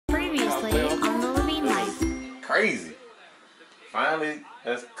crazy. Finally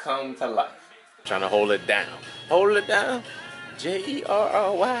has come to life. Trying to hold it down. Hold it down. Jerry.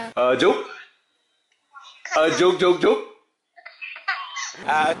 Joke. Joke.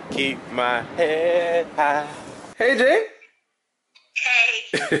 I keep my head high. Hey, Jay.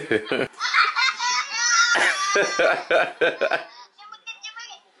 Hey.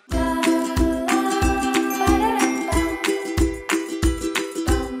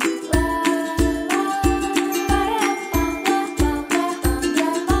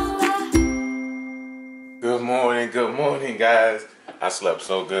 Good morning, guys. I slept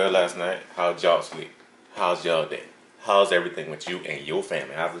so good last night. How'd y'all sleep? How's y'all day? How's everything with you and your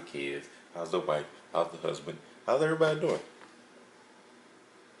family? How's the kids? How's the wife? How's the husband? How's everybody doing?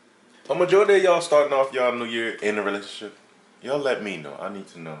 So majority of y'all starting off y'all new year in a relationship. Y'all let me know. I need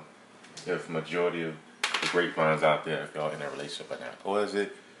to know if majority of the grapevines out there, if y'all in a relationship right now. Or is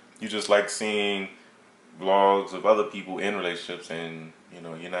it you just like seeing vlogs of other people in relationships and, you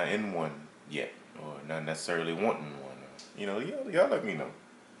know, you're not in one yet. Or not necessarily wanting one. You know, y'all let me know.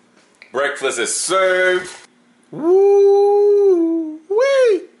 Breakfast is served. Woo-wee!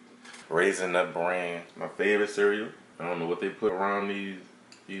 Raisin Nut Bran. My favorite cereal. I don't know what they put around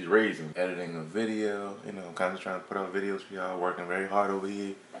these raisins. Editing a video. You know, I'm kind of trying to put out videos for y'all. Working very hard over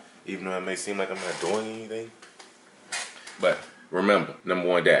here. Even though it may seem like I'm not doing anything. But remember,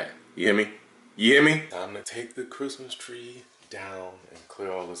 #1 dad. You hear me? You hear me? Time to take the Christmas tree down and clear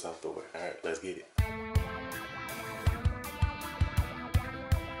all this out the way. All right, let's get it.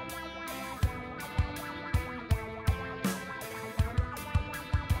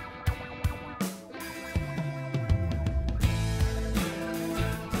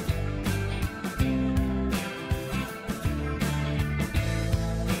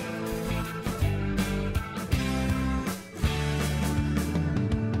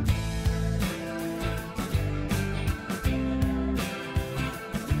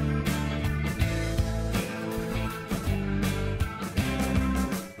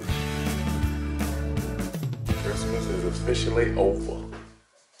 Officially over.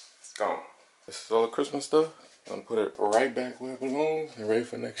 It's gone. This is all the Christmas stuff. I'm gonna put it right back where it belongs and ready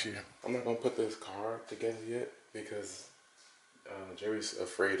for next year. I'm not gonna put this card together yet because Jerry's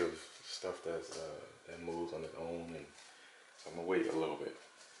afraid of stuff that moves on its own, and so I'm gonna wait a little bit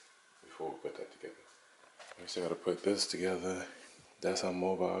before we put that together. I still gotta put this together. That's on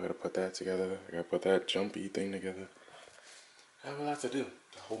mobile. I gotta put that together. I gotta put that jumpy thing together. I have a lot to do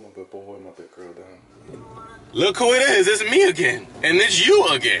to hold my big boy and my big girl down. Look who it is. It's me again. And it's you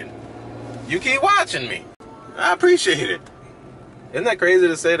again. You keep watching me. I appreciate it. Isn't that crazy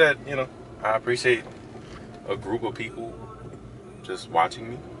to say that, you know, I appreciate a group of people just watching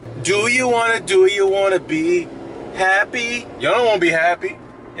me? Do you want to be happy? Y'all don't want to be happy.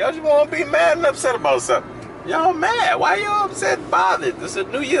 Y'all just want to be mad and upset about something. Y'all mad. Why y'all upset and bothered? This is a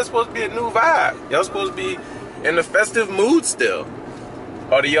new year. It's supposed to be a new vibe. Y'all supposed to be in the festive mood still.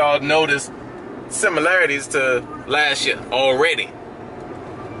 Or do y'all notice similarities to last year already?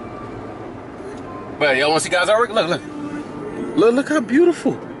 But y'all want to see guys already? Look how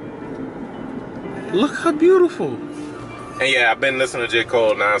beautiful. Look how beautiful. And yeah, I've been listening to J.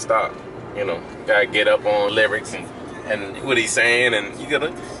 Cole nonstop. You know, gotta get up on lyrics and what he's saying, and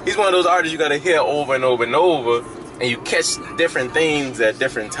he's one of those artists you gotta hear over and over and over, and you catch different things at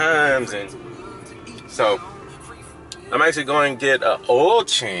different times. And so I'm actually going to get an oil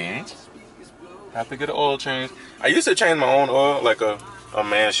change. I have to get an oil change. I used to change my own oil like a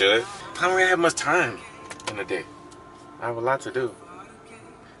man should. I don't really have much time in the day. I have a lot to do.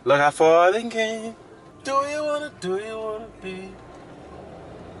 Look how far they came. Do you wanna be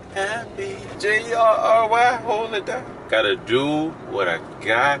happy? Jerry, hold it down. Gotta do what I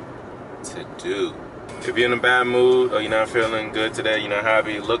got to do. If you're in a bad mood or you're not feeling good today, you're not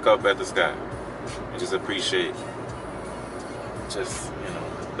happy, look up at the sky and just appreciate just, you know,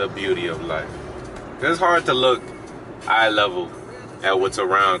 the beauty of life. It's hard to look eye level at what's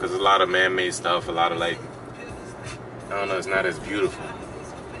around because there's a lot of man-made stuff, a lot of like, I don't know, it's not as beautiful.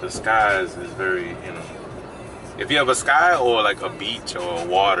 The sky is very, you know, if you have a sky or like a beach or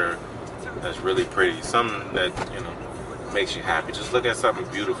water that's really pretty, something that, you know, makes you happy, just look at something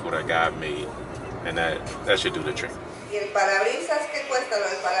beautiful that God made, and that should do the trick. ¿Y el parabrisas qué cuesta lo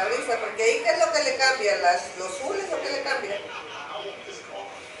del parabrisas? Porque ahí qué es lo que le cambia, los zules o qué le cambia.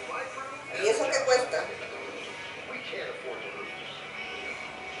 ¿Y eso qué cuesta?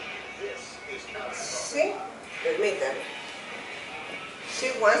 Sí, permítame. She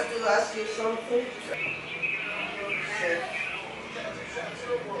wants to ask you something.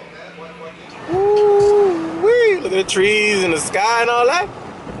 Woo-wee! Look at the trees and the sky and all that.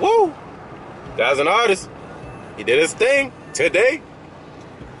 Woo! Guy's an artist. He did his thing today.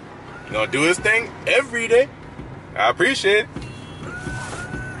 He gonna do his thing every day. I appreciate it.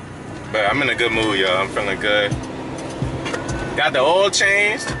 But I'm in a good mood, y'all. I'm feeling good. Got the oil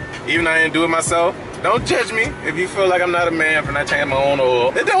changed, even though I didn't do it myself. Don't judge me if you feel like I'm not a man for not changing my own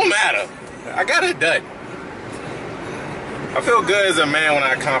oil. It don't matter. I got it done. I feel good as a man when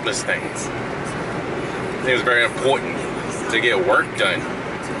I accomplish things. I think it's very important to get work done.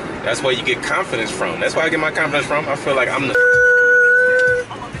 That's where you get confidence from. That's where I get my confidence from. I feel like I'm the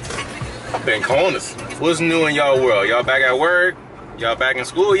been corners. What's new in y'all world? Y'all back at work? Y'all back in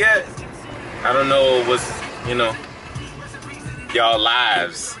school yet? I don't know what's, you know, y'all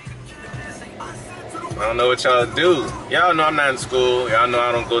lives. I don't know what y'all do. Y'all know I'm not in school. Y'all know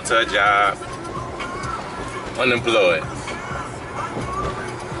I don't go to a job. Unemployed.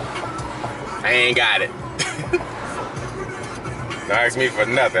 I ain't got it. Don't ask me for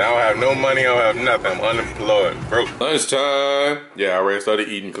nothing. I don't have no money. I don't have nothing. I'm unemployed, broke. Lunchtime. Yeah, I already started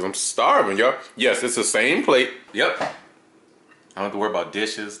eating because I'm starving, y'all. Yes, it's the same plate. Yep. I don't have to worry about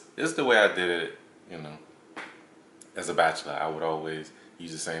dishes. This is the way I did it, you know. As a bachelor, I would always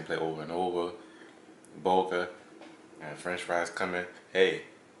use the same plate over and over. Burger and French fries coming. Hey,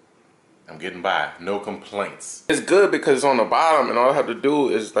 I'm getting by. No complaints. It's good because it's on the bottom, and all I have to do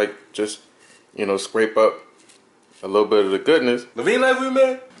is like just, you know, scrape up a little bit of the goodness. LaVigne like we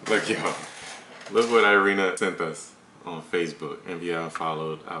man. Look, y'all. Look what Irina sent us on Facebook. If y'all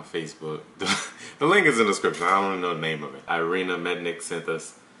followed our Facebook, the link is in the description. I don't know the name of it. Irina Mednick sent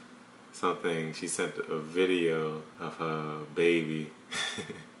us something. She sent a video of her baby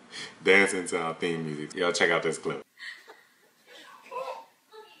dancing to our theme music. Y'all check out this clip.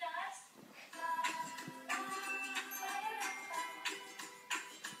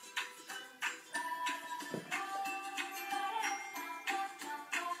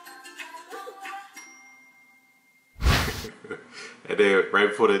 And then right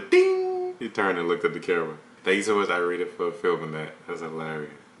before the ding, he turned and looked at the camera. Thank you so much, Irina, for filming that. That's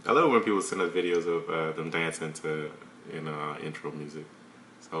hilarious. I love when people send us videos of them dancing to, you know, intro music.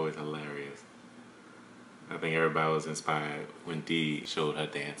 It's always hilarious. I think everybody was inspired when Dee showed her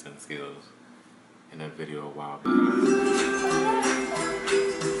dancing skills in that video a while back.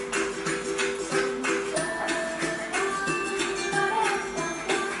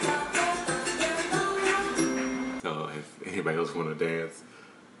 So if anybody else want to dance,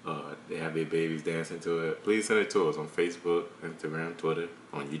 they have their babies dancing to it, please send it to us on Facebook, Instagram, Twitter,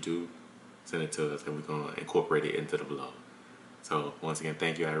 on YouTube. Send it to us and we're going to incorporate it into the vlog. So once again,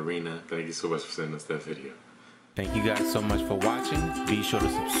 thank you, Irina. Thank you so much for sending us that video. Thank you guys so much for watching. Be sure to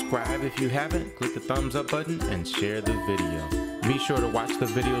subscribe if you haven't. Click the thumbs up button and share the video. Be sure to watch the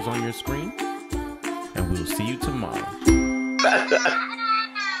videos on your screen. And we'll see you tomorrow.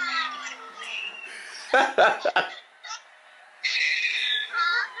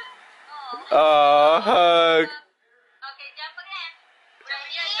 Hug.